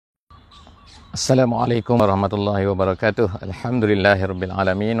Assalamualaikum warahmatullahi wabarakatuh. Alhamdulillahirabbil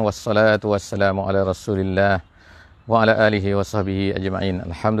alamin wassalatu wassalamu ala Rasulillah wa ala alihi wasahbihi ajma'in.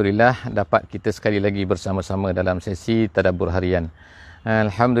 Alhamdulillah dapat kita sekali lagi bersama-sama dalam sesi tadabbur harian.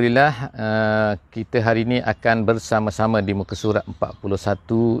 Alhamdulillah kita hari ini akan bersama-sama di muka surat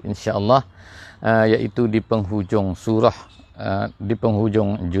 41 insya-Allah, iaitu di penghujung surah, di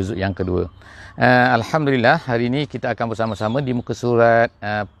penghujung juzuk yang kedua. Alhamdulillah hari ini kita akan bersama-sama di muka surat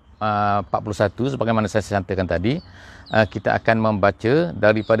 41 sebagaimana saya sampaikan tadi. Kita akan membaca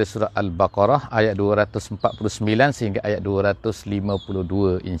daripada surah Al-Baqarah ayat 249 sehingga ayat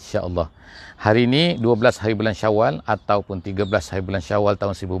 252 insya-Allah. Hari ini 12 hari bulan Syawal ataupun 13 hari bulan Syawal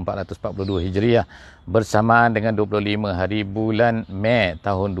tahun 1442 Hijriah bersamaan dengan 25 hari bulan Mei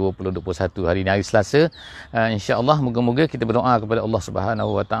tahun 2021. Hari ini hari Selasa. Insya-Allah moga-moga kita berdoa kepada Allah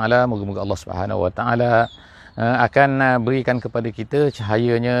Subhanahu Wa Taala, moga-moga Allah Subhanahu Wa Taala akan berikan kepada kita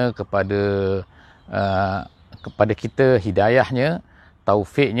cahayanya, kepada kita hidayahnya,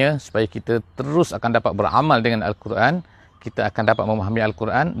 taufiknya, supaya kita terus akan dapat beramal dengan Al-Quran. Kita akan dapat memahami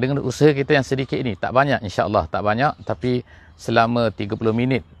Al-Quran dengan usaha kita yang sedikit ini. Tak banyak insya-Allah, tak banyak, tapi selama 30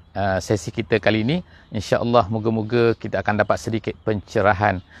 minit sesi kita kali ini, insya-Allah moga-moga kita akan dapat sedikit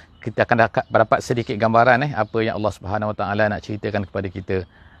pencerahan. Kita akan dapat sedikit gambaran apa yang Allah Subhanahu Wa Taala nak ceritakan kepada kita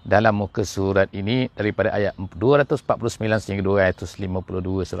dalam muka surat ini daripada ayat 249 sehingga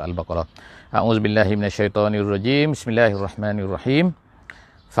 252 surah Al-Baqarah. A'udzubillahi minasyaitonirrajim. Bismillahirrahmanirrahim.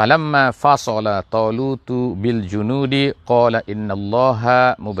 Falamma fasala Talutu bil junudi qala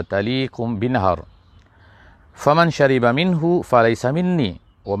innallaha mubtaliikum binahar. Faman syariba minhu falaysa minni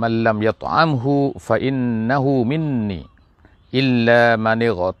wa man lam yat'amhu fa innahu minni illa man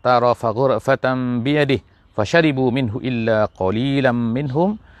ightarafa ghurfatan biyadihi fasharibu minhu illa qalilan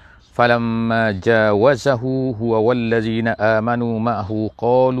minhum. فَلَمَّا جَاوَزَهُ هُوَ وَالَّذِينَ آمَنُوا مَعَهُ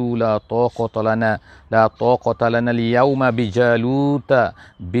قَالُوا لَا طَاقَةَ لَنَا الْيَوْمَ بِجَالُوتَ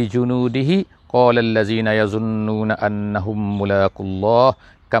بِجُنُودِهِ قَالَ الَّذِينَ يَظُنُّونَ أَنَّهُمْ مُلَاقُو اللَّهِ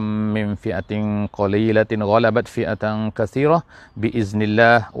كَمْ مِنْ فِئَةٍ قَلِيلَةٍ غَلَبَتْ فِئَةً كَثِيرَةً بِإِذْنِ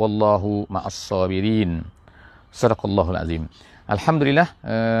اللَّهِ وَاللَّهُ مَعَ الصَّابِرِينَ. Sadaqallahul azim. Alhamdulillah,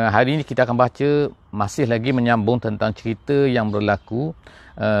 hari ini kita akan baca masih lagi menyambung tentang cerita yang berlaku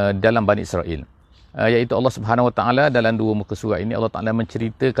dalam Bani Israel, iaitu Allah Subhanahu Wa Taala dalam dua muka surat ini Allah Taala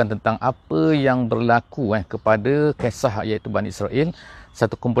menceritakan tentang apa yang berlaku kepada kisah iaitu Bani Israel,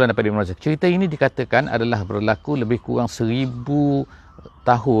 satu kumpulan daripada manusia. Cerita ini dikatakan adalah berlaku lebih kurang 1000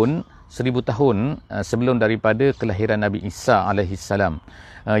 tahun sebelum daripada kelahiran Nabi Isa alaihissalam,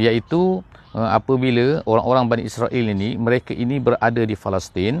 iaitu apabila orang-orang Bani Israel ini, mereka ini berada di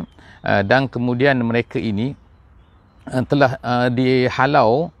Palestin, dan kemudian mereka ini telah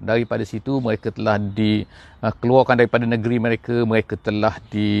dihalau daripada situ, mereka telah dikeluarkan daripada negeri mereka, mereka telah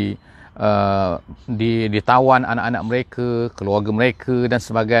ditawan anak-anak mereka, keluarga mereka dan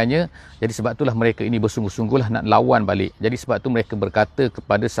sebagainya. Jadi sebab itulah mereka ini bersungguh-sungguhlah nak lawan balik. Jadi sebab itu mereka berkata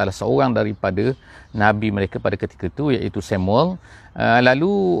kepada salah seorang daripada nabi mereka pada ketika itu, iaitu Samuel.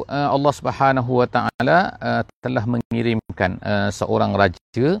 Lalu Allah Subhanahu Wa Taala telah mengirimkan seorang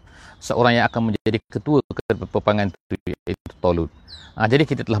raja, seorang yang akan menjadi ketua peperangan itu, iaitu Talut. Jadi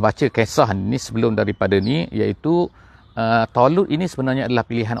kita telah baca kisah ini sebelum daripada ni, iaitu Talut ini sebenarnya adalah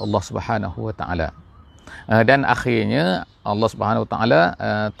pilihan Allah Subhanahu Wa Taala. Dan akhirnya Allah Subhanahu Wa Taala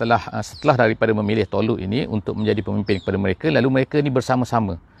telah setelah daripada memilih Talut ini untuk menjadi pemimpin kepada mereka, lalu mereka ini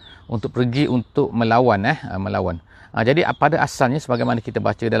bersama-sama untuk pergi untuk melawan. Jadi pada asalnya sebagaimana kita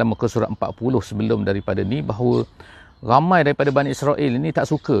baca dalam muka surat 40 sebelum daripada ni, bahawa ramai daripada Bani Israel ini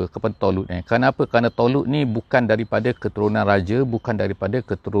tak suka kepada Talut. Kenapa? Kerana Talut ni bukan daripada keturunan raja, bukan daripada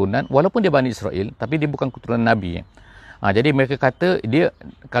keturunan, walaupun dia Bani Israel, tapi dia bukan keturunan Nabi. Jadi mereka kata dia,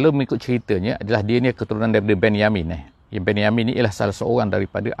 kalau mengikut ceritanya, adalah dia ni keturunan daripada Benyamin. Benyamin ni ialah salah seorang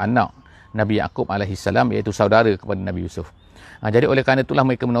daripada anak Nabi Yaqub alaihissalam, iaitu saudara kepada Nabi Yusuf. Jadi oleh kerana itulah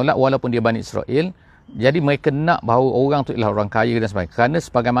mereka menolak walaupun dia Bani Israel. Jadi mereka nak bahawa orang tu ialah orang kaya dan sebagainya. Kerana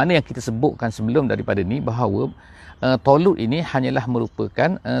sebagaimana yang kita sebutkan sebelum daripada ni, bahawa Talut ini hanyalah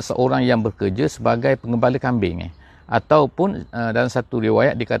merupakan seorang yang bekerja sebagai pengembala kambing. Ataupun dalam satu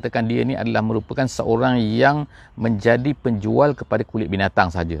riwayat dikatakan dia ni adalah merupakan seorang yang menjadi penjual kepada kulit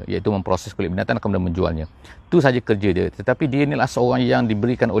binatang saja, iaitu memproses kulit binatang dan kemudian menjualnya. Itu saja kerja dia. Tetapi dia ni adalah seorang yang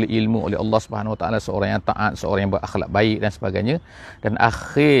diberikan oleh ilmu oleh Allah Subhanahu Wa Taala, seorang yang taat, seorang yang berakhlak baik dan sebagainya. Dan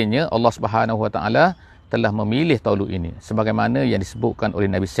akhirnya Allah Subhanahu Wa Taala telah memilih Talut ini sebagaimana yang disebutkan oleh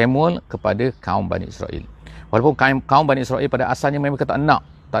Nabi Samuel kepada kaum Bani Israel. Walaupun kaum Bani Israel pada asalnya mereka tak nak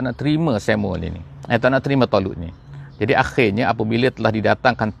terima Samuel ini, tak nak terima Talut ini. Jadi akhirnya apabila telah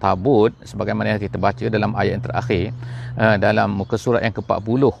didatangkan tabut, sebagaimana yang kita baca dalam ayat yang terakhir dalam muka surat yang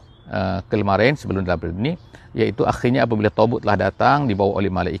ke-40, kemarin sebelum dalam ini, iaitu akhirnya apabila tabut telah datang dibawa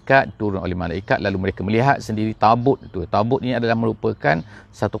oleh malaikat, turun oleh malaikat, lalu mereka melihat sendiri tabut itu. Tabut ini adalah merupakan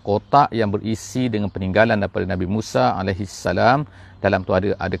satu kotak yang berisi dengan peninggalan daripada Nabi Musa alaihi salam. Dalam tu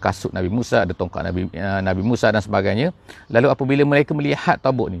ada kasut Nabi Musa, ada tongkat Nabi Musa dan sebagainya. Lalu apabila mereka melihat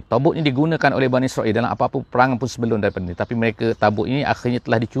tabut ni digunakan oleh Bani Israel dalam apa-apa perangan pun sebelum daripada ni, tapi mereka tabut ini akhirnya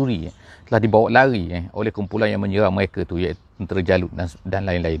telah dicuri, telah dibawa lari oleh kumpulan yang menyerang mereka tu, iaitu tentera Jalut dan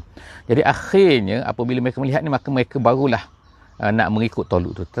lain-lain. Jadi akhirnya apabila mereka melihat ni, maka mereka barulah nak mengikut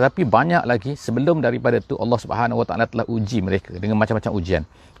Talut tu. Tetapi banyak lagi sebelum daripada tu Allah Subhanahu Wa Taala telah uji mereka dengan macam-macam ujian.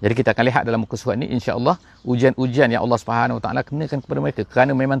 Jadi kita akan lihat dalam muka surat ni, insya-Allah ujian-ujian yang Allah Subhanahu Wa Taala kenakan kepada mereka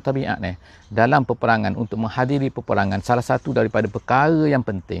kerana memang tabiat dalam peperangan, untuk menghadiri peperangan, salah satu daripada perkara yang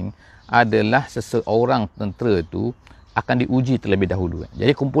penting adalah seseorang tentera tu akan diuji terlebih dahulu.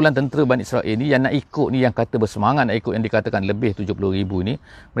 Jadi kumpulan tentera Bani Israel ni yang nak ikut ni, yang kata bersemangat nak ikut, yang dikatakan lebih 70,000 ni,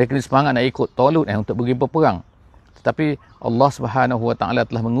 mereka ni semangat nak ikut Talut untuk pergi berperang. Tetapi Allah Subhanahu Wa Taala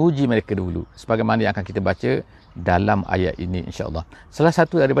telah menguji mereka dulu, sebagaimana yang akan kita baca dalam ayat ini, insya-Allah. Salah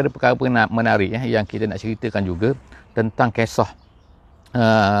satu daripada perkara menarik yang kita nak ceritakan juga tentang kisah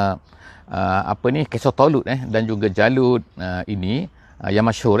kisah Talut dan juga Jalut ini, yang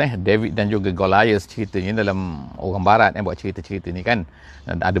masyhur David dan juga Goliath ceritanya dalam orang barat buat cerita-cerita ni kan,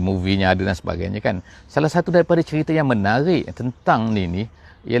 ada movie-nya ada dan sebagainya kan. Salah satu daripada cerita yang menarik tentang ni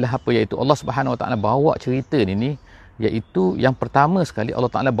ialah iaitu Allah Subhanahu Wa Taala bawa cerita ni, iaitu yang pertama sekali Allah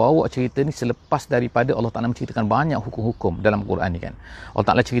Ta'ala bawa cerita ni selepas daripada Allah Ta'ala menceritakan banyak hukum-hukum dalam Quran ni kan. Allah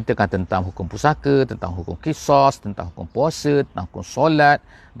Ta'ala ceritakan tentang hukum pusaka, tentang hukum qisas, tentang hukum puasa, tentang hukum solat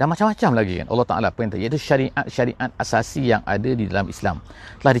dan macam-macam lagi kan. Allah Ta'ala perintah, iaitu syariat-syariat asasi yang ada di dalam Islam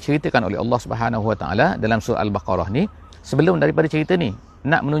telah diceritakan oleh Allah Subhanahu Wa Ta'ala dalam surah Al-Baqarah ni. Sebelum daripada cerita ni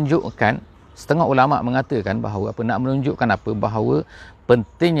nak menunjukkan, setengah ulama mengatakan bahawa bahawa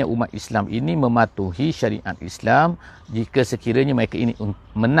pentingnya umat Islam ini mematuhi syariat Islam jika sekiranya mereka ini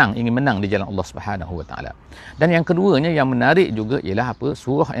ingin menang di jalan Allah Subhanahu Wa Taala. Dan yang keduanya yang menarik juga ialah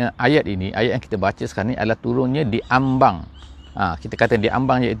surah ayat yang kita baca sekarang ni adalah turunnya di ambang. Kita kata di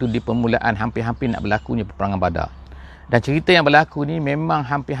ambang, iaitu di permulaan hampir-hampir nak berlakunya peperangan Badar. Dan cerita yang berlaku ni memang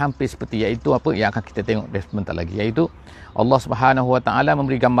hampir-hampir seperti, iaitu yang akan kita tengok sebentar lagi, iaitu Allah Subhanahu Wa Taala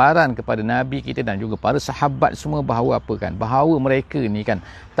memberi gambaran kepada Nabi kita dan juga para sahabat semua bahawa bahawa mereka ni kan,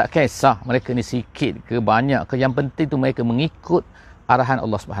 tak kisah mereka ni sikit ke banyak ke, yang penting tu mereka mengikut arahan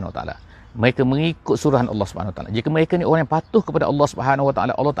Allah Subhanahu Wa Taala. Mereka mengikut suruhan Allah Subhanahu Wa Taala. Jika mereka ni orang yang patuh kepada Allah Subhanahu Wa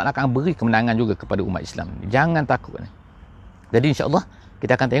Taala, Allah Taala akan beri kemenangan juga kepada umat Islam ni. Jangan takut ni. Jadi insya-Allah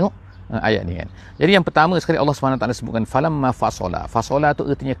kita akan tengok ayat ni kan. Jadi yang pertama sekali Allah SWT sebutkan falamma fasola. Fasola tu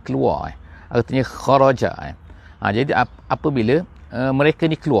artinya keluar, artinya kharaja. Jadi apabila mereka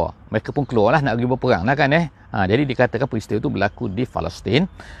ni keluar, mereka pun keluarlah nak pergi berperang lah kan. Jadi dikatakan peristiwa itu berlaku di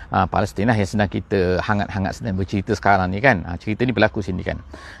Palestin. Palestin lah yang sedang kita hangat-hangat sedang bercerita sekarang ni kan. Cerita ni berlaku sini kan.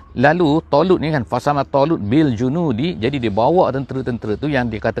 Lalu Talut ni kan, fasama Talut bil junudi, jadi dia bawa tentera-tentera tu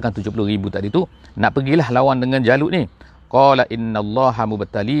yang dikatakan 70,000 tadi tu nak pergilah lawan dengan Jalut ni. Qala innallaha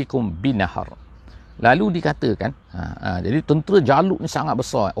mubtaliikum binahar. Lalu dikatakan, jadi tentera Jalut ni sangat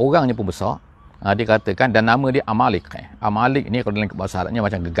besar, orangnya pun besar. Dikatakan, dan nama dia Amalik. Amalik ni kalau dalam bahasa Arabnya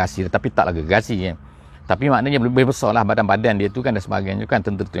macam gegasi, tapi taklah gegasi tapi maknanya lebih besar lah badan-badan dia tu kan dan sebagainya kan,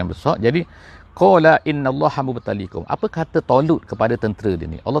 tentera tu yang besar. Jadi qala innallaha mubtaliikum. Apa kata Talut kepada tentera dia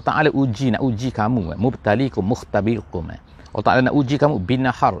ni? Allah Taala nak uji kamu, mubtaliikum, mukhtabirkum. Allah Taala nak uji kamu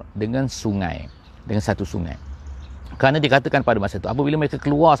binahar, dengan sungai, dengan satu sungai. Kerana dikatakan pada masa itu, apabila mereka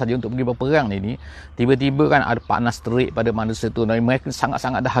keluar saja untuk pergi berperang ni, tiba-tiba kan ada panas terik pada manusia tu, dan mereka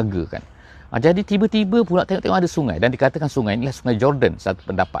sangat-sangat dahaga kan. Jadi tiba-tiba pula tengok-tengok ada sungai, dan dikatakan sungai inilah sungai Jordan. Satu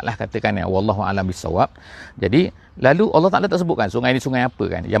pendapat lah katakan wallahu a'lam bissawab. Jadi lalu Allah Taala tak sebutkan sungai ni sungai apa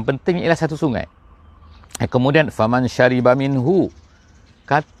kan. Yang penting ialah satu sungai. Kemudian faman syariba minhu,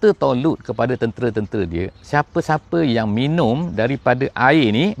 kata Talut kepada tentera-tentera dia, siapa-siapa yang minum daripada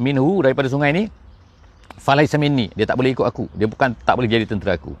air ni, minhu daripada sungai ni, falaisa minni, dia tak boleh ikut aku, dia bukan tak boleh jadi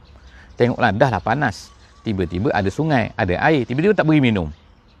tentera aku. Tengoklah, dah lah panas, tiba-tiba ada sungai, ada air, tiba-tiba tak beri minum.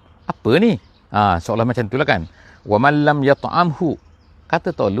 Apa ni? Seolah macam itulah kan. Wa man lam yat'amhu,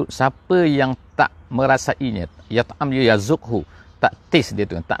 kata Talut, siapa yang tak merasainya, yat'am dia yazukhu, tak taste dia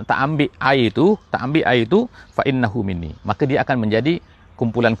tu, tak ambil air tu, fa innahu minni, maka dia akan menjadi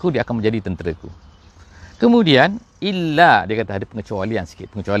kumpulanku, dia akan menjadi tenteraku. Kemudian illa, dia kata ada pengecualian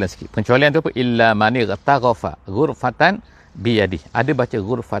sikit. Pengecualian tu apa? Illa man ightaghafa ghurfatan biyadi. Ada baca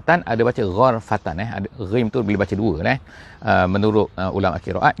ghurfatan, ada baca gharfatan. Ada ghim tu boleh baca dua menurut ulama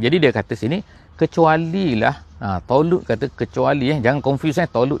qiraat. Jadi dia kata sini, kecualilah Tolut kata kecuali jangan confuse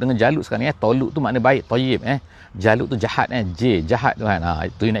tolut dengan jalut sekarang tolut tu makna baik, thayyib jalut tu jahat jahat tu kan.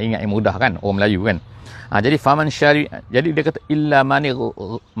 Itu nak ingat yang mudah kan orang Melayu kan. Jadi faman syari, jadi dia kata illa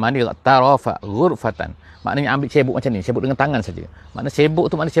mani tarafa ghurfatan. Maknanya ambil cebok macam ni, cebok dengan tangan saja. Makna cebok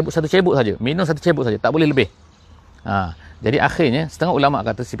tu makna cebok satu cebok saja, minum satu cebok saja, tak boleh lebih. Jadi akhirnya setengah ulama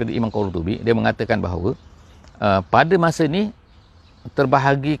kata seperti Imam Qurtubi, dia mengatakan bahawa pada masa ni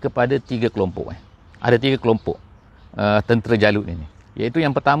terbahagi kepada 3 kelompok. Ada 3 kelompok tentera Jalut ini. Iaitu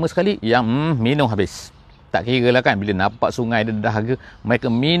yang pertama sekali yang minum habis. Tak kira lah kan, bila nampak sungai ada dahaga, mereka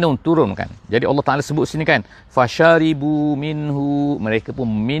minum turun kan. Jadi Allah Ta'ala sebut sini kan, fasharibu minhu, mereka pun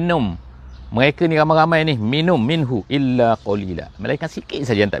minum. Mereka ni ramai-ramai ni minum minhu illa qalila. Mereka sikit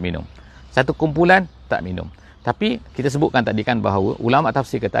saja yang tak minum. Satu kumpulan tak minum. Tapi kita sebutkan tadi kan bahawa ulama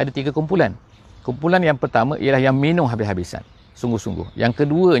tafsir kata ada 3 kumpulan. Kumpulan yang pertama ialah yang minum habis-habisan, sungguh-sungguh. Yang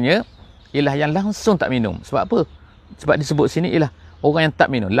keduanya ialah yang langsung tak minum. Sebab apa? Sebab disebut sini ialah orang yang tak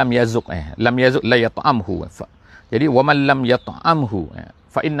minum, lam yazuk lam yazuk la yat'amhu. Jadi waman lam yat'amhu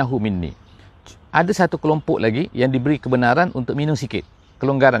fa innahu minni. Ada satu kelompok lagi yang diberi kebenaran untuk minum sikit,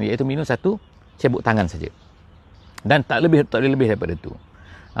 kelonggaran, iaitu minum satu cebok tangan saja. Dan tak boleh lebih daripada itu.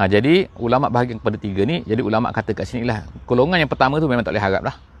 Jadi ulama bahagi kepada 3 ni. Jadi ulama kata kat sini lah, golongan yang pertama tu memang tak boleh harap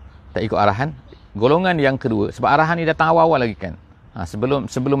lah, tak ikut arahan. Golongan yang kedua, sebab arahan ni datang awal-awal lagi kan,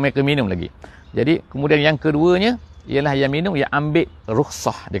 sebelum mereka minum lagi. Jadi kemudian yang keduanya ialah yang minum, yang ambil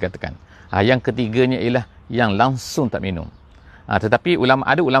rukhsah dikatakan. Yang ketiganya ialah yang langsung tak minum. Tetapi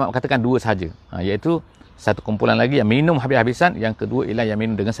ada ulama katakan 2 sahaja, iaitu satu kumpulan lagi yang minum habis-habisan, yang kedua ialah yang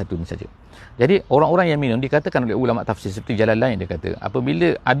minum dengan satu ni saja. Jadi orang-orang yang minum dikatakan oleh ulama tafsir seperti jalan lain, dia kata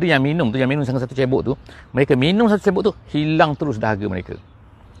apabila ada yang minum sangat satu cebok tu, mereka minum satu cebok tu, hilang terus dahaga mereka.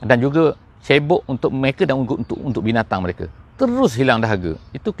 Dan juga cebok untuk mereka dan untuk binatang mereka, terus hilang dahaga.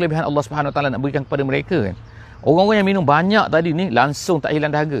 Itu kelebihan Allah Subhanahu Wa Taala nak berikan kepada mereka kan. Orang-orang yang minum banyak tadi ni langsung tak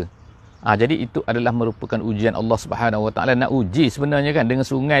hilang dahaga. Jadi itu adalah merupakan ujian Allah Subhanahu Wa Taala, nak uji sebenarnya kan dengan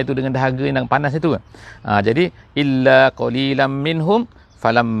sungai itu, dengan dahaga yang panas itu kan. Jadi illa qalilam minhum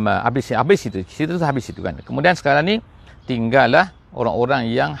falamma, habis itu. Cerita tu habis itu kan. Kemudian sekarang ni tinggallah orang-orang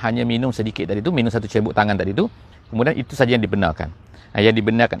yang hanya minum sedikit tadi tu, minum satu cebok tangan tadi tu. Kemudian itu saja yang dibenarkan. Yang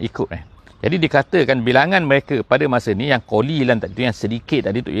dibenarkan ikut Jadi dikatakan bilangan mereka pada masa ni yang qalilan tadi tu, yang sedikit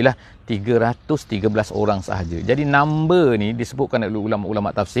tadi tu ialah 313 orang sahaja. Jadi number ni disebutkan oleh ulama-ulama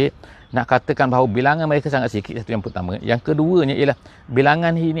tafsir nak katakan bahawa bilangan mereka sangat sedikit, satu yang pertama. Yang keduanya ialah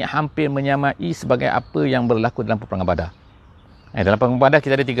bilangan ini hampir menyamai sebagai apa yang berlaku dalam peperangan Badar. Dalam peperangan Badar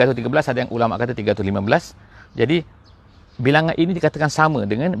kita ada 313, ada yang ulama kata 315. Jadi bilangan ini dikatakan sama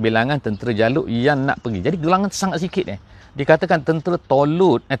dengan bilangan tentera Jalut yang nak pergi. Jadi bilangan sangat sikit Dikatakan tentera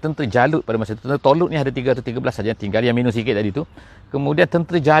Jalut pada masa itu, tentera Tolut ni ada 313 saja, tinggal yang minum sikit tadi tu. Kemudian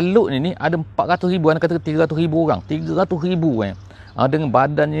tentera Jalut ni ada 400,000, anda kata 300,000 orang, 300,000 dengan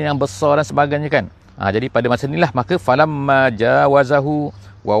badannya yang besar dan sebagainya kan. Jadi pada masa inilah maka falamma jawazahu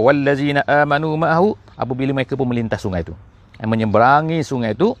wa wallazina amanu ma'ahu, apabila mereka pun melintas sungai itu, menyeberangi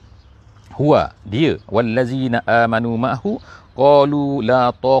sungai itu, huwa dia wallazina amanu ma'ahu qalu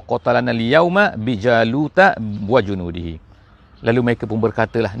la taqata lana al-yawma bi jaluta wa junudihi. Lalu mereka pun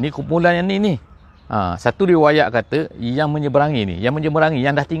berkatalah, ni kumpulan yang ni. Satu riwayat kata yang menyeberangi,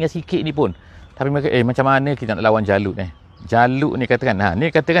 yang dah tinggal sikit ni pun. Tapi mereka macam mana kita nak lawan Jalut Jalut ni katakan, ni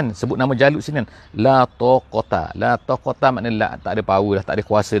katakan sebut nama Jalut sini, la taqata maknanya tak ada power dah, tak ada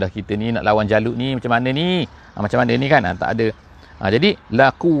kuasa dah kita ni nak lawan Jalut ni. Macam mana ni? Kan tak ada. Jadi la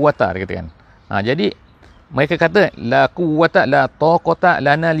quwwata dia katakan. Jadi mereka kata la quwwata la taqata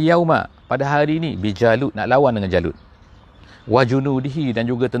lana al-yawma, pada hari ini bi Jalut, nak lawan dengan Jalut. Wa junudihi, dan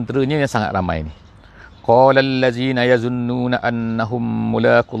juga tenteranya yang sangat ramai ni. Qala allazina yazunnuna annahum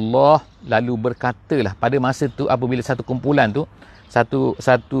mulaqullah, lalu berkatalah pada masa tu apabila satu kumpulan tu,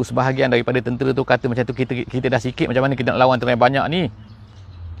 satu sebahagian daripada tentera tu kata macam tu, kita dah sikit, macam mana kita nak lawan tentera banyak ni.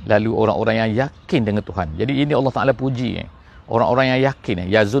 Lalu orang-orang yang yakin dengan Tuhan. Jadi ini Allah Ta'ala puji orang-orang yang yakin.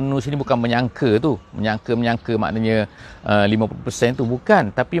 Yazunnu sini bukan menyangka tu, menyangka maknanya 50% tu bukan,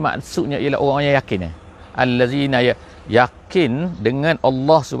 tapi maksudnya ialah orang yang yakin. Allazina yakin dengan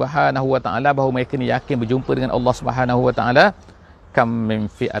Allah Subhanahu Wa Taala, bahawa mereka ni yakin berjumpa dengan Allah Subhanahu Wa Taala. Kam min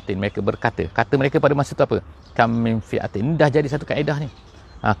fi'atin, mereka berkata, kata mereka pada masa tu apa? Kam min fi'atin. Ini dah jadi satu kaedah ni.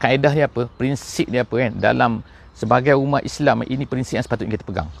 Kaedah dia apa? Prinsip dia apa kan? Dalam sebagai umat Islam, ini prinsip yang sepatutnya kita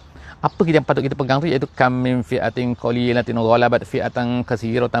pegang. Apa yang patut kita pegang tu, iaitu kam min fi'atin qalilatin ghalabat fi'atan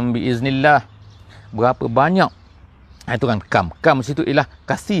katsiratan biiznillah. Berapa banyak? Itu kan kam situ ialah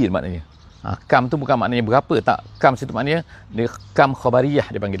kasir maknanya. Kam tu bukan maknanya berapa, tak. Kam situ maknanya dia kam khabariyah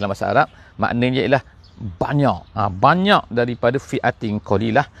dipanggil dalam bahasa Arab. Maknanya ialah banyak. Banyak daripada fi'atin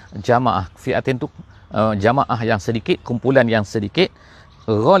qalilah, jamaah. Fi'atin tu jamaah yang sedikit, kumpulan yang sedikit,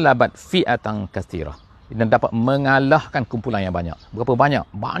 ghalabat fi'atan katsirah, dan dapat mengalahkan kumpulan yang banyak. Berapa banyak?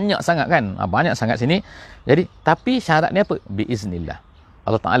 Banyak sangat kan? Banyak sangat sini. Jadi, tapi syaratnya apa? Biiznillah.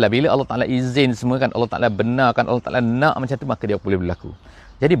 Allah Ta'ala, bila Allah Ta'ala izin semua kan, Allah Ta'ala benarkan, Allah Ta'ala nak macam tu, maka dia boleh berlaku.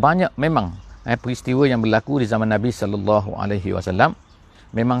 Jadi banyak memang peristiwa yang berlaku di zaman Nabi SAW.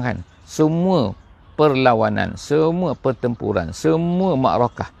 Memang kan, semua perlawanan, semua pertempuran, semua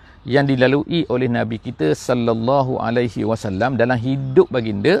ma'rakah yang dilalui oleh Nabi kita SAW dalam hidup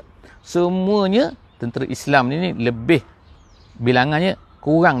baginda, semuanya tentera Islam ni lebih bilangannya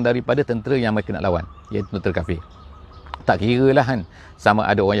kurang daripada tentera yang mereka nak lawan, iaitu tentera kafir. Tak kira lah kan, sama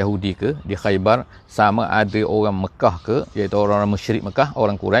ada orang Yahudi ke di Khaybar, sama ada orang Mekah ke, iaitu orang-orang musyrik Mekah,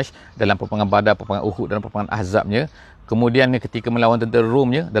 orang Quraisy dalam peperangan Badar, peperangan Uhud, dalam peperangan Ahzabnya. Kemudian ketika melawan tentera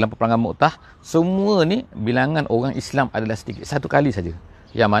Romnya dalam peperangan Mu'tah, semua ni bilangan orang Islam adalah sedikit. Satu kali saja,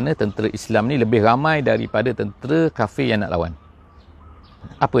 yang mana tentera Islam ni lebih ramai daripada tentera kafir yang nak lawan.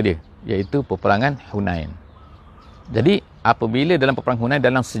 Apa dia? Iaitu peperangan Hunain. Jadi apabila dalam peperangan Hunain,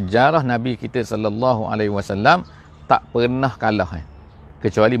 dalam sejarah Nabi kita SAW tak pernah kalah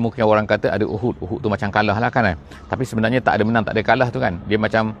kecuali mungkin orang kata ada Uhud tu macam kalah lah kan. Tapi sebenarnya tak ada menang, tak ada kalah tu kan, dia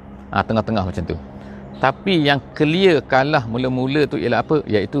macam tengah-tengah macam tu. Tapi yang clear kalah mula-mula tu ialah apa?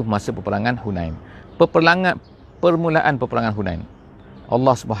 Iaitu masa peperangan Hunain. Permulaan peperangan Hunain,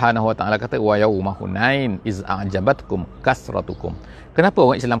 Allah Subhanahu Wa Taala kata, wa yauma hunain iz a'jabatkum kasratukum. Kenapa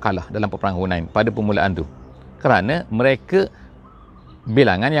orang Islam kalah dalam peperangan Hunain pada permulaan tu? Kerana mereka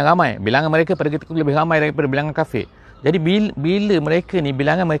bilangan yang ramai. Bilangan mereka pada ketika lebih ramai daripada bilangan kafir. Jadi bila mereka ni,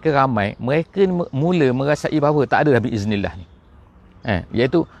 bilangan mereka ramai, mereka mula merasai bahawa tak ada dah biiznillah ni.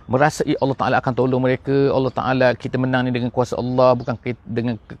 Iaitu merasai Allah Ta'ala akan tolong mereka. Allah Ta'ala, kita menang ni dengan kuasa Allah, bukan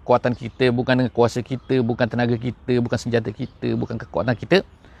dengan kekuatan kita, bukan dengan kuasa kita, bukan tenaga kita, bukan senjata kita, bukan kekuatan kita.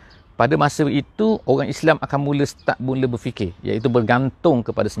 Pada masa itu, orang Islam akan mula berfikir, iaitu bergantung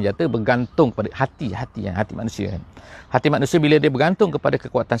kepada senjata, bergantung kepada hati manusia kan. Hati manusia bila dia bergantung kepada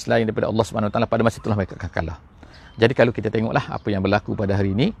kekuatan selain daripada Allah Subhanahu Wa Taala, pada masa itulah mereka akan kalah. Jadi kalau kita tengoklah apa yang berlaku pada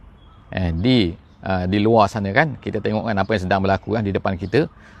hari ini di luar sana kan, kita tengok kan apa yang sedang berlaku kan di depan kita,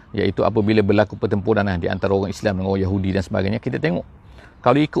 iaitu apabila berlaku pertempuran di antara orang Islam dengan orang Yahudi dan sebagainya. Kita tengok,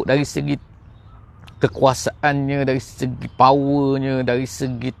 kalau ikut dari segi kekuasaannya, dari segi powernya, dari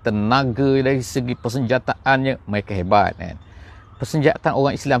segi tenaga, dari segi persenjataannya, mereka hebat kan. Persenjataan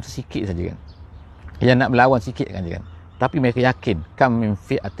orang Islam sedikit saja kan, yang nak melawan sikit kan, tapi mereka yakin, kam min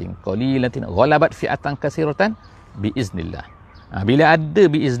fi'atin qalilatin ghalabat fi'atan katsiratan biiznillah. Bila ada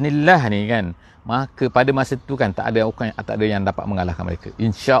biiznillah ni kan, maka pada masa tu kan tak ada yang dapat mengalahkan mereka,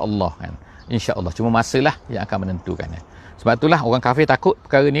 insya-Allah kan. Insya-Allah, cuma masalah yang akan menentukan. Sebab itulah orang kafir takut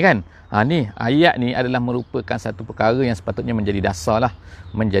perkara ni kan. Ni ayat ni adalah merupakan satu perkara yang sepatutnya menjadi dasar lah,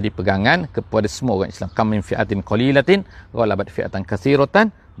 menjadi pegangan kepada semua orang Islam. Kam min fi'atin qalilatin ghalabat fi'atan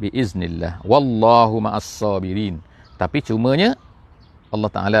katsiratan biiznillah wallahu ma'as sabirin. Tapi cumanya Allah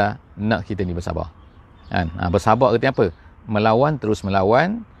Ta'ala nak kita ni bersabar kan. Bersabar artinya apa? Melawan, terus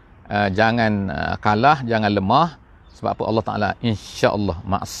melawan, jangan kalah, jangan lemah. Sebab apa? Allah Ta'ala insya-Allah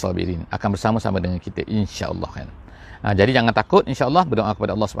ma'as sabirin, akan bersama-sama dengan kita insya-Allah kan. Jadi jangan takut, insya-Allah berdoa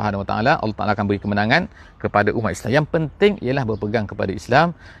kepada Allah Subhanahu Wa Taala, Allah Ta'ala akan beri kemenangan kepada umat Islam. Yang penting ialah berpegang kepada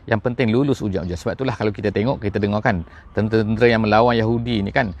Islam, yang penting lulus ujian-ujian. Sebab itulah kalau kita tengok, kita dengar kan, tentera-tentera yang melawan Yahudi ni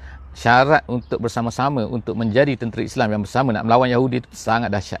kan, syarat untuk bersama-sama untuk menjadi tentera Islam yang bersama nak melawan Yahudi itu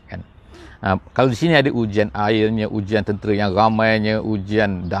sangat dahsyat kan. Kalau di sini ada ujian airnya, ujian tentera yang ramainya,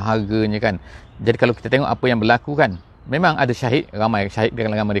 ujian dahaganya kan. Jadi kalau kita tengok apa yang berlaku kan, memang ada syahid, ramai syahid di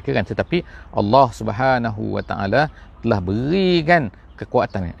kalangan mereka kan, tetapi Allah Subhanahu Wa Taala telah berikan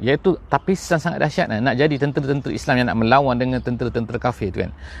kekuatan, iaitu tapisan sangat dahsyat nak jadi tentera-tentera Islam yang nak melawan dengan tentera-tentera kafir tu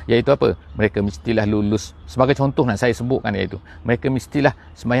kan. Iaitu apa? Mereka mestilah lulus, sebagai contoh nak saya sebutkan, iaitu mereka mestilah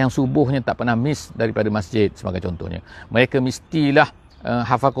sembahyang subuhnya tak pernah miss daripada masjid sebagai contohnya. Mereka mestilah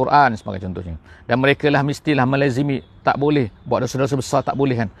hafal Quran sebagai contohnya, dan mereka lah mestilah melazimi, tak boleh buat dosa-dosa besar, tak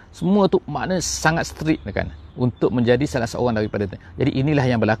boleh kan. Semua tu makna sangat strict kan, untuk menjadi salah seorang daripada. Jadi inilah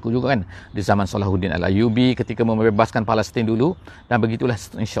yang berlaku juga kan di zaman Salahuddin Al-Ayyubi ketika membebaskan Palestin dulu, dan begitulah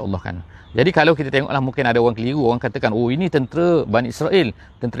insya-Allah kan. Jadi kalau kita tengoklah, mungkin ada orang keliru, orang katakan ini tentera Bani Israel.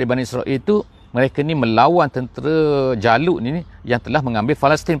 Tentera Bani Israel itu mereka ni melawan tentera Jalut ni yang telah mengambil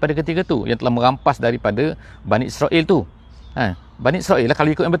Palestin pada ketika tu, yang telah merampas daripada Bani Israel tu. Bani Israel lah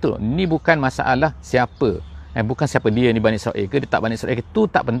kalau ikut yang betul. Ni bukan masalah siapa, bukan siapa dia ni, Bani Israel ke dia tak Bani Israel ke, itu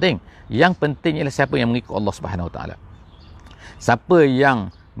tak penting. Yang penting ialah siapa yang mengikut Allah Subhanahu Wa Taala. Siapa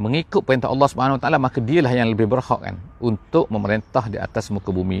yang mengikut perintah Allah Subhanahu Wa Taala, maka dialah yang lebih berhak kan untuk memerintah di atas muka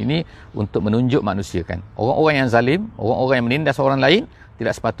bumi ini, untuk menunjuk manusia kan. Orang-orang yang zalim, orang-orang yang menindas orang lain,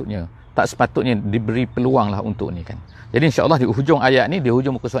 tidak sepatutnya tak sepatutnya diberi peluang lah untuk ni kan. Jadi insya-Allah di hujung ayat ni, di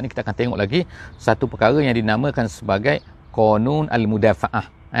hujung muka surat ni kita akan tengok lagi satu perkara yang dinamakan sebagai Qanun Al-Mudafa'ah.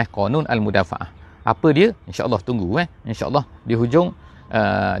 Qanun Al-Mudafa'ah. Apa dia? Insya-Allah tunggu insya-Allah di hujung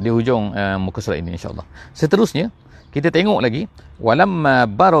muka surat ini insya-Allah. Seterusnya kita tengok lagi walamma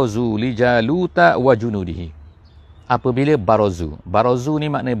barazu li Jaluta wa junudihi. Apabila barazu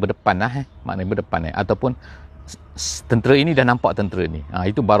ni maknanya berdepan maknanya berdepan ataupun tentera ini dah nampak tentera ni.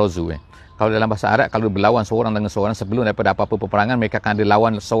 Itu barazu Kalau dalam bahasa Arab, kalau berlawan seorang dengan seorang sebelum daripada apa-apa peperangan, mereka akan ada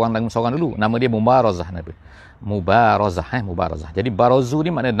lawan seorang dengan seorang dulu. Nama dia mubarazah. Mubarazah. Jadi barazu ni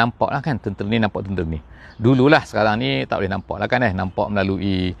maknanya nampak lah kan, tentera ni nampak tentera ni. Dululah, sekarang ni tak boleh nampak lah kan nampak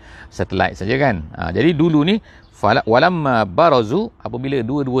melalui satelit saja kan. Jadi dulu ni walamma barazu, apabila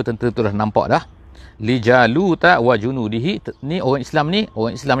dua-dua tentera tu dah nampak dah, li Jaluta wa junudihi, ni orang Islam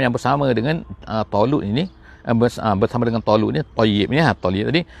yang bersama dengan Talut ini, bersama dengan Talut ni, Tayyib ni Tayyib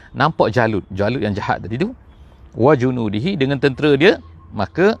tadi, nampak Jalut yang jahat tadi tu, wa junudihi, dengan tentera dia,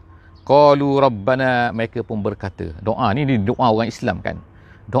 maka qalu rabbana, mereka pun berkata, doa ni doa orang Islam kan,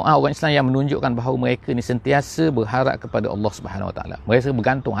 doa orang Islam yang menunjukkan bahawa mereka ni sentiasa berharap kepada Allah Subhanahu Wa Taala. Mereka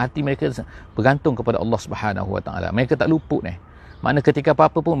bergantung, hati mereka bergantung kepada Allah Subhanahu Wa Taala. Mereka tak luput Makna ketika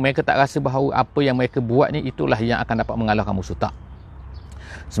apa-apa pun mereka tak rasa bahawa apa yang mereka buat ni itulah yang akan dapat mengalahkan musuh. Tak.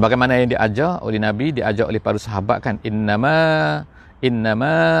 Sebagaimana yang diajar oleh Nabi, diajar oleh para sahabat kan, innama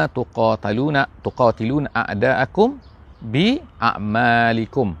tuqatiluna a'da'akum bi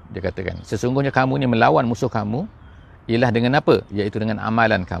a'malikum. Dia katakan, sesungguhnya kamu ni melawan musuh kamu ialah dengan apa? Iaitu dengan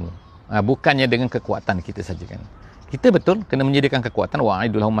amalan kamu. Bukannya dengan kekuatan kita saja kan. Kita betul kena menyediakan kekuatan,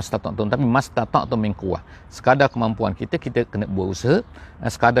 wa'idulahum mastata'tum, tapi mastata'tum min quwwah. Sekadar kemampuan kita kena buat usaha.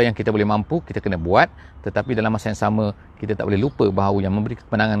 Sekadar yang kita boleh mampu, kita kena buat. Tetapi dalam masa yang sama, kita tak boleh lupa bahawa yang memberi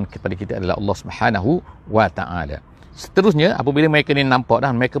kemenangan kepada kita adalah Allah Subhanahu Wa Ta'ala. Seterusnya, apabila mereka ni nampak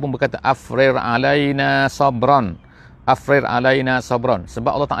dah, mereka pun berkata, Afrir alaina sabran.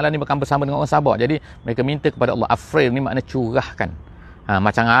 Sebab Allah Ta'ala ni bukan bersama dengan orang sabar. Jadi, mereka minta kepada Allah. Afrir ni makna curahkan.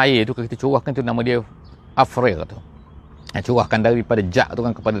 Macam air tu, kalau kita curahkan tu, nama dia Afrir tu. Curahkan daripada jak tu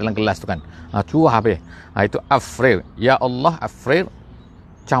kan kepada dalam gelas tu kan. Curah habis. Itu Afrir. Ya Allah, Afrir,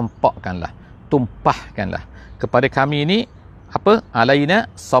 campakkanlah, tumpahkanlah kepada kami ni apa? Alaina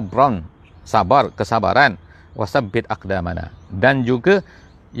sabran, sabar, kesabaran, wasabbit aqdamana, dan juga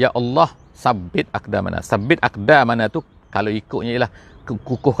ya Allah sabbit aqdamana. Sabbit aqdamana tu kalau ikutnya ialah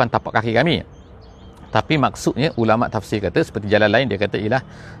kukuhkan tapak kaki kami. Tapi maksudnya ulama tafsir kata seperti jalan lain, dia kata ialah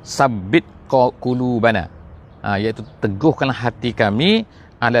sabbit qulubana. Iaitu teguhkanlah hati kami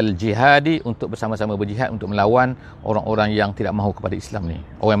alal jihadi, untuk bersama-sama berjihad untuk melawan orang-orang yang tidak mahu kepada Islam ni,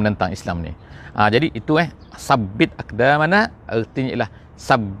 orang yang menentang Islam ni. Jadi itu sabbit aqdamana artinya ialah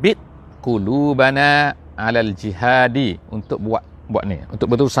sabbit qulubana alal jihadi, untuk buat ni, untuk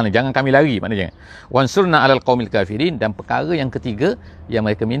berurusan ni, jangan kami lari maknanya. Wansurna alal qaumil kafirin, dan perkara yang ketiga yang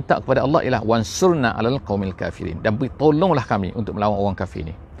mereka minta kepada Allah ialah wansurna alal qaumil kafirin, dan tolonglah kami untuk melawan orang kafir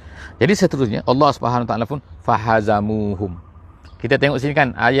ni. Jadi seterusnya Allah Subhanahu Taala pun fahazamuhum. Kita tengok sini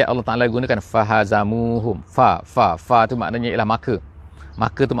kan ayat Allah Taala gunakan fahazamuhum. Fa tu maknanya ialah maka.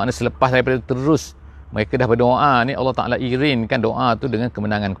 Maka tu makna selepas daripada terus mereka dah berdoa ni, Allah Taala irinkan doa tu dengan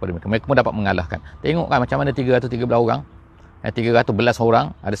kemenangan kepada mereka. Mereka pun dapat mengalahkan. Tengok kan macam mana 313 orang, 311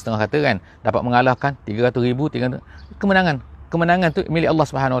 orang, ada setengah kata kan, dapat mengalahkan 300,000, kemenangan tu milik Allah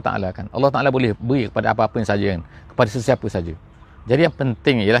Subhanahu Taala kan. Allah Taala boleh beri kepada apa-apa yang saja kan, kepada sesiapa saja. Jadi yang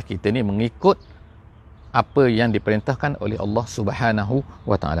penting ialah kita ni mengikut apa yang diperintahkan oleh Allah Subhanahu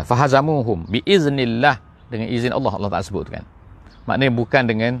Wa Taala. Fahazamuhum biiznillah, dengan izin Allah, Allah Taala sebut kan. Maknanya bukan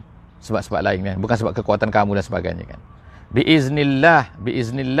dengan sebab-sebab lain kan, bukan sebab kekuatan kamu dan sebagainya kan.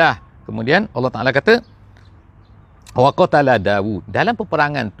 Biiznillah. Kemudian Allah Taala kata wa qatala Daud. Dalam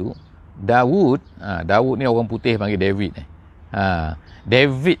peperangan tu Daud ni orang putih panggil David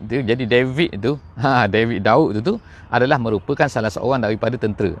David Daud tu adalah merupakan salah seorang daripada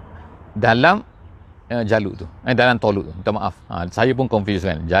tentera dalam Jalut tu, dalam Talut tu. Minta maaf, saya pun confuse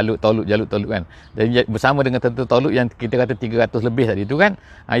kan, Jalut Talut kan. Jadi bersama dengan tentera Talut yang kita kata 300 lebih tadi tu kan,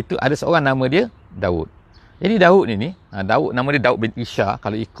 itu ada seorang nama dia Daud. Jadi Daud ni Daud, nama dia Daud bin Isha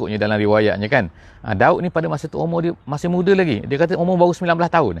kalau ikutnya dalam riwayatnya kan. Daud ni pada masa tu umur dia masih muda lagi. Dia kata umur baru 19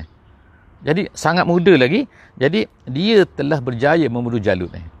 tahun Jadi sangat muda lagi. Jadi dia telah berjaya membunuh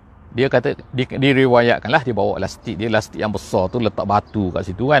Jalut Dia kata diriwayatkanlah dia bawa lastik yang besar tu, letak batu kat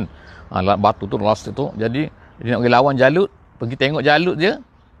situ kan. Batu tu, lastik tu. Jadi dia nak pergi lawan Jalut, pergi tengok Jalut tu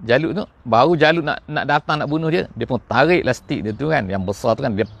baru Jalut nak datang nak bunuh dia, dia pun tarik lastik dia tu kan, yang besar tu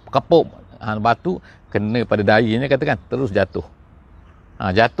kan, dia kepuk batu kena pada dahinya katakan, terus jatuh.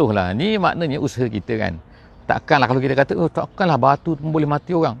 Jatuhlah. Ni maknanya usaha kita kan. Takkanlah kalau kita kata, takkanlah batu pun boleh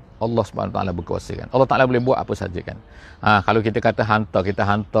mati orang. Allah Subhanahu Taala berkuasa kan. Allah Taala boleh buat apa saja kan. Kalau kita kata kita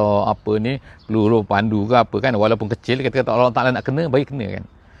hantar apa ni, peluru pandu ke apa kan, walaupun kecil, kita kata Allah Taala nak kena, bagi kena kan.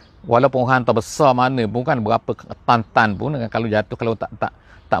 Walaupun orang hantar besar mana pun kan, berapa tan pun kan, kalau jatuh, kalau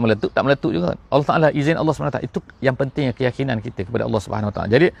tak meletup juga. Allah Taala, izin Allah Subhanahu Taala. Itu yang penting, keyakinan kita kepada Allah Subhanahu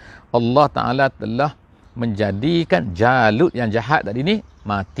Taala. Jadi Allah Taala telah menjadikan Jalut yang jahat tadi ni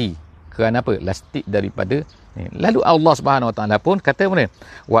mati. Kerana apa? Lastik daripada ni. Lalu Allah Subhanahu Wa Taala pun kata mana?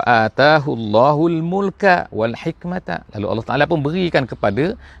 Wa atahu Allahul mulka wal hikmata. Lalu Allah Taala pun berikan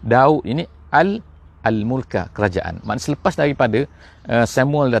kepada Daud ini al-mulka, kerajaan. Maksudnya selepas daripada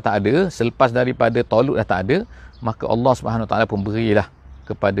Samuel dah tak ada, selepas daripada Talut dah tak ada, maka Allah Subhanahu Wa Taala pun berilah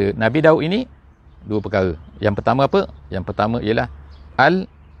kepada Nabi Daud ini dua perkara. Yang pertama apa? Yang pertama ialah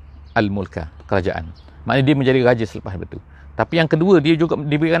al-mulka, kerajaan. Maknanya dia menjadi raja selepas itu. Tapi yang kedua, dia juga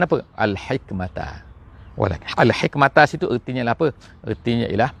diberikan apa? Al-hikmata. Al-hikmata situ artinya apa? Artinya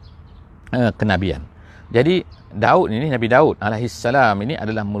ialah kenabian. Jadi Daud ini, Nabi Daud alaihissalam ini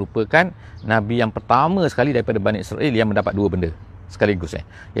adalah merupakan Nabi yang pertama sekali daripada Bani Israel yang mendapat dua benda sekaligus.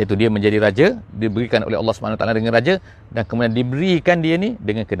 Iaitu dia menjadi raja, diberikan oleh Allah SWT dengan raja, dan kemudian diberikan dia ni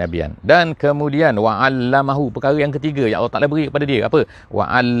dengan kenabian. Dan kemudian wa'allamahu, perkara yang ketiga yang Allah Ta'ala beri kepada dia, apa?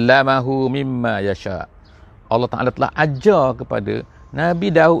 Wa'allamahu mimma yasha. Allah Ta'ala telah ajar kepada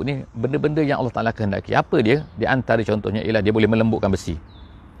Nabi Daud ni benda-benda yang Allah Ta'ala kehendaki. Apa dia? Di antara contohnya ialah dia boleh melembutkan besi.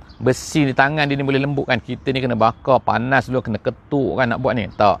 Besi di tangan dia ni boleh lembutkan. Kita ni kena bakar, panas dulu, kena ketuk kan nak buat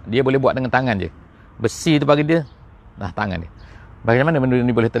ni. Tak, dia boleh buat dengan tangan je. Besi tu bagi dia, tangan dia. Bagaimana benda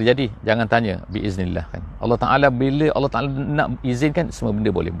ni boleh terjadi? Jangan tanya, biiznillah kan. Allah Ta'ala, bila Allah Ta'ala nak izinkan, semua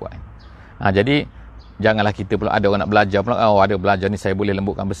benda boleh buat. Jadi janganlah kita pula ada orang nak belajar pula, ada belajar ni saya boleh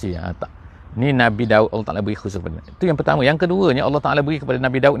lembutkan besi. Tak. Ni Nabi Daud Allah Ta'ala beri khusus kepada. Itu yang pertama. Yang keduanya Allah Ta'ala beri kepada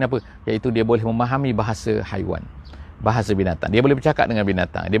Nabi Daud ni apa? Iaitu dia boleh memahami bahasa haiwan, bahasa binatang. Dia boleh bercakap dengan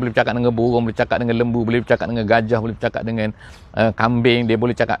binatang. Dia boleh bercakap dengan burung, boleh bercakap dengan lembu, boleh bercakap dengan gajah, boleh bercakap dengan kambing, dia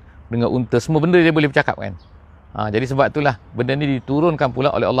boleh cakap dengan unta. Semua benda dia boleh bercakap kan. Jadi sebab itulah benda ni diturunkan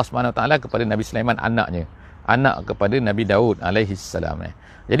pula oleh Allah SWT kepada Nabi Sulaiman, anak kepada Nabi Daud alaihissalam.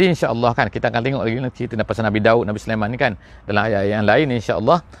 Jadi insya-Allah kan kita akan tengok lagi cerita pasal Nabi Daud, Nabi Sulaiman ni kan dalam ayat yang lain,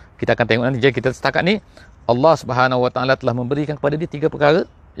 insya-Allah kita akan tengok nanti. Jadi kita setakat ni Allah SWT telah memberikan kepada dia tiga perkara.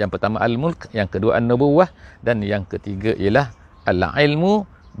 Yang pertama al-mulk, yang kedua an-nubuwah, dan yang ketiga ialah al-ilmu,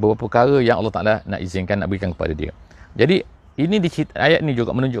 beberapa perkara yang Allah Taala nak izinkan, nak berikan kepada dia. Jadi ini di ayat ni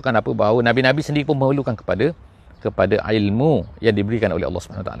juga menunjukkan apa? Bahawa nabi-nabi sendiri pun memerlukan kepada ilmu yang diberikan oleh Allah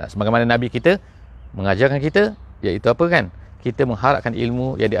Subhanahu Taala. Sebagaimana nabi kita mengajarkan kita, iaitu apa kan? Kita mengharapkan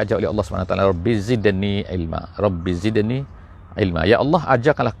ilmu yang diajar oleh Allah Subhanahu Taala. Rabbi zidni ilma. Rabbi zidni ilma. Ya Allah,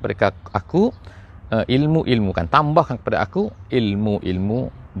 ajarkanlah kepada aku ilmu kan, tambahkan kepada aku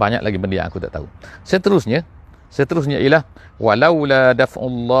ilmu, banyak lagi benda yang aku tak tahu. Seterusnya ialah walaula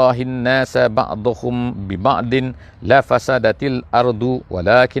daf'ullahin nasa ba'dhum bi ba'din la fasadatil ardu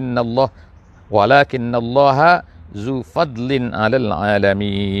walakinallaha zu fadlin 'alal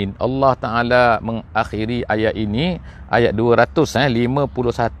alamin. Allah Taala mengakhiri ayat ini, ayat 251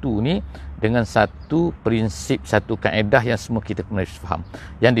 ni, dengan satu prinsip, satu kaedah yang semua kita kena faham,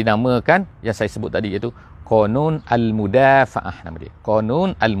 yang dinamakan, yang saya sebut tadi, iaitu Qanun Al-Mudafa'ah. Nama dia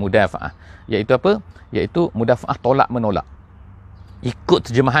Qanun Al-Mudafa'ah. Iaitu apa? Iaitu mudafa'ah, tolak menolak.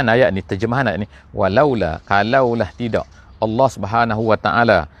 Ikut terjemahan ayat ni, walaulah, kalaulah tidak Allah Subhanahu Wa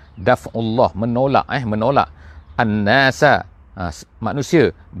Ta'ala daf'ullah, menolak an-nasa,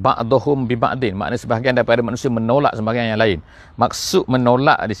 manusia, ba'dhum bi ba'din, maknanya sebahagian daripada manusia menolak sebahagian yang lain. Maksud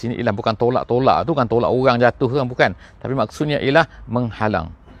menolak di sini ialah bukan tolak tu kan, tolak orang jatuh kan, bukan. Tapi maksudnya ialah menghalang.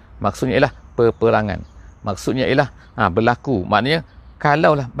 Maksudnya ialah peperangan. Maksudnya ialah berlaku. Maknanya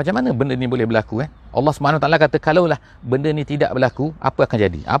kalaulah, macam mana benda ni boleh berlaku kan? Allah Subhanahu Wa Taala kata kalaulah benda ni tidak berlaku, apa akan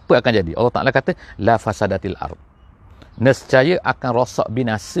jadi? Allah Taala kata la fasadatil ard. Nescaya akan rosak,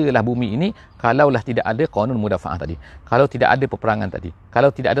 binasalah bumi ini kalaulah tidak ada qanun mudafa'ah tadi, kalau tidak ada peperangan tadi, kalau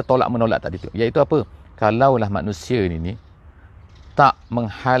tidak ada tolak menolak tadi tu. Iaitu apa? Kalaulah manusia ini tak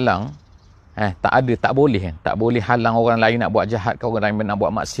menghalang, tak boleh halang orang lain nak buat jahat ke, orang lain nak buat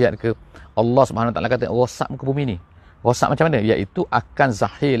maksiat ke, Allah Subhanahu Wa Taala kata rosak muka bumi ni. Rosak macam mana? Iaitu akan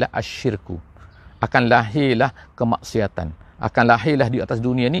zahirlah asyirku, akan lahirlah kemaksiatan, akan lahirlah di atas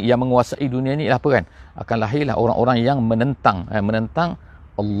dunia ni, yang menguasai dunia ni apa kan? Akan lahirlah orang-orang yang menentang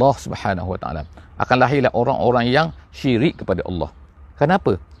Allah Subhanahu Wa Taala. Akan lahirlah orang-orang yang syirik kepada Allah.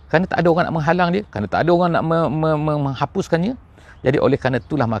 Kenapa? Kerana tak ada orang nak menghalang dia, kerana tak ada orang nak menghapuskannya. Jadi oleh kerana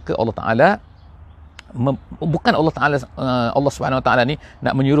itulah maka Allah Taala bukan Allah Taala, Allah Subhanahu Wa Taala ni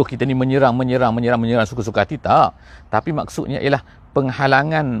nak menyuruh kita ni menyerang suka-suka hati, tak. Tapi maksudnya ialah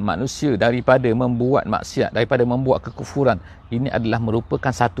penghalangan manusia daripada membuat maksiat, daripada membuat kekufuran. Ini adalah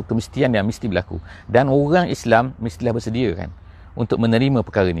merupakan satu kemestian yang mesti berlaku, dan orang Islam mestilah bersedia kan untuk menerima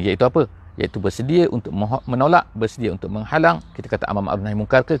perkara ini, iaitu apa? Iaitu bersedia untuk menolak, bersedia untuk menghalang. Kita kata amar ma'ruf nahi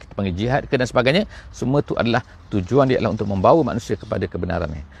munkar ke, kita panggil jihad ke dan sebagainya. Semua tu adalah tujuan dia adalah untuk membawa manusia kepada kebenaran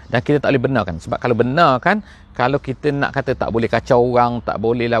ni. Dan kita tak boleh benarkan. Sebab kalau benarkan, kalau kita nak kata tak boleh kacau orang, tak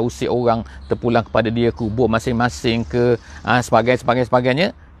bolehlah usik orang terpulang kepada dia, kubur masing-masing ke,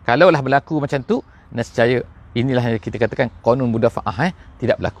 sebagainya. Kalaulah berlaku macam tu, nescaya inilah yang kita katakan qanun mudafa'ah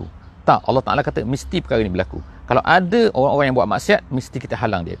tidak berlaku. Tak, Allah Ta'ala kata mesti perkara ini berlaku. Kalau ada orang-orang yang buat maksiat, mesti kita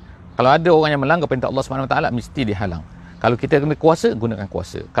halang dia. Kalau ada orang yang melanggar perintah Allah Subhanahu Wa Taala, mesti dihalang. Kalau kita kena kuasa, gunakan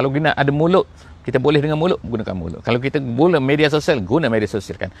kuasa. Kalau kita ada mulut, kita boleh dengan mulut, gunakan mulut. Kalau kita boleh media sosial, guna media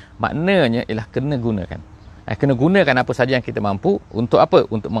sosial kan. Maknanya ialah kena gunakan. Kena gunakan apa saja yang kita mampu untuk apa?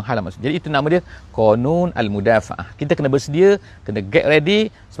 Untuk menghalang maksud. Jadi itu nama dia qanun al-mudafa'ah. Kita kena bersedia, kena get ready,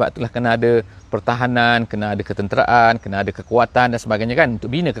 sebab itulah kena ada pertahanan, kena ada ketenteraan, kena ada kekuatan dan sebagainya kan,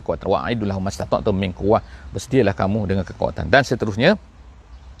 untuk bina kekuatan. Wa'idul lahum mastata'tum min quwwah. Bersedialah kamu dengan kekuatan. Dan seterusnya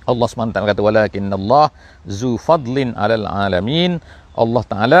Allah SWT kata walakinnallah zu fadlin 'alal alamin. Allah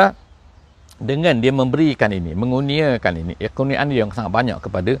Taala dengan dia memberikan ini, mengurniakan ini, kurniaan yang sangat banyak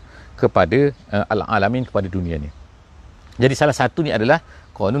kepada al-alamin, kepada dunia ni. Jadi salah satu ni adalah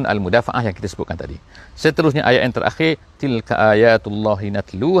qanun al-mudafa'ah yang kita sebutkan tadi. Seterusnya ayat yang terakhir, tilka ayatullahi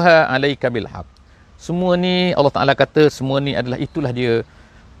natluha 'alaika bil haqq. Semua ni Allah Taala kata, semua ni adalah itulah dia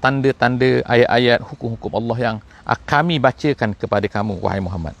tanda-tanda ayat-ayat hukum-hukum Allah yang kami bacakan kepada kamu wahai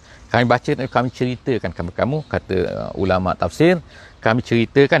Muhammad. Kami bacakan, kami ceritakan kepada kamu, kata ulama tafsir, kami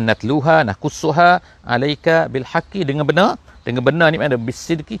ceritakan natluha nakussuha alaika bil haqqi, dengan benar. Dengan benar ni ada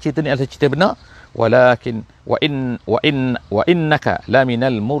bisidqi, cerita ni adalah cerita benar. Walakin wa innaka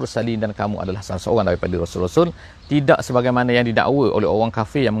laminal mursalin, dan kamu adalah salah seorang daripada rasul-rasul. Tidak sebagaimana yang didakwa oleh orang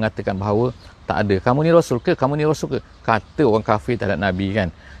kafir yang mengatakan bahawa tak ada, kamu ni rasul ke, kamu ni rasul ke, kata orang kafir terhadap Nabi kan.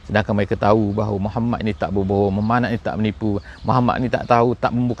 Sedangkan mereka tahu bahawa Muhammad ni tak berbohong, Muhammad ni tak menipu, Muhammad ni tak tahu,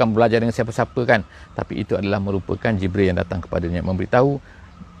 bukan belajar dengan siapa-siapa kan. Tapi itu adalah merupakan Jibril yang datang kepadanya, memberitahu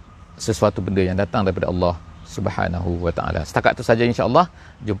sesuatu benda yang datang daripada Allah Subhanahu wa Ta'ala. Setakat itu saja insya-Allah.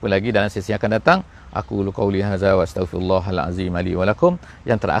 Jumpa lagi dalam sesi yang akan datang. Aku qauli hadza wa astaghfirullahal azim li wa lakum.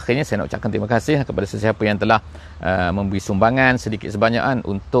 Yang terakhirnya saya nak ucapkan terima kasih kepada sesiapa yang telah memberi sumbangan sedikit sebanyakan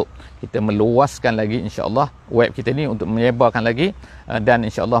untuk kita meluaskan lagi insya-Allah web kita ni, untuk menyebarkan lagi, dan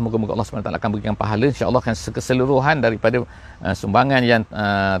insya-Allah moga-moga Allah SWT akan berikan pahala insya-Allah, kan keseluruhan daripada sumbangan yang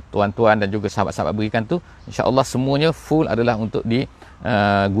tuan-tuan dan juga sahabat-sahabat berikan tu, insya-Allah semuanya full adalah untuk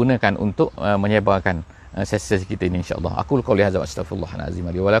digunakan untuk menyebarkan sesi-sesi kita ini insya-Allah. Aku qauli hadza wa astaghfirullahal azim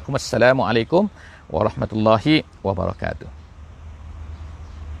li wa lakum. Assalamualaikum warahmatullahi wabarakatuh.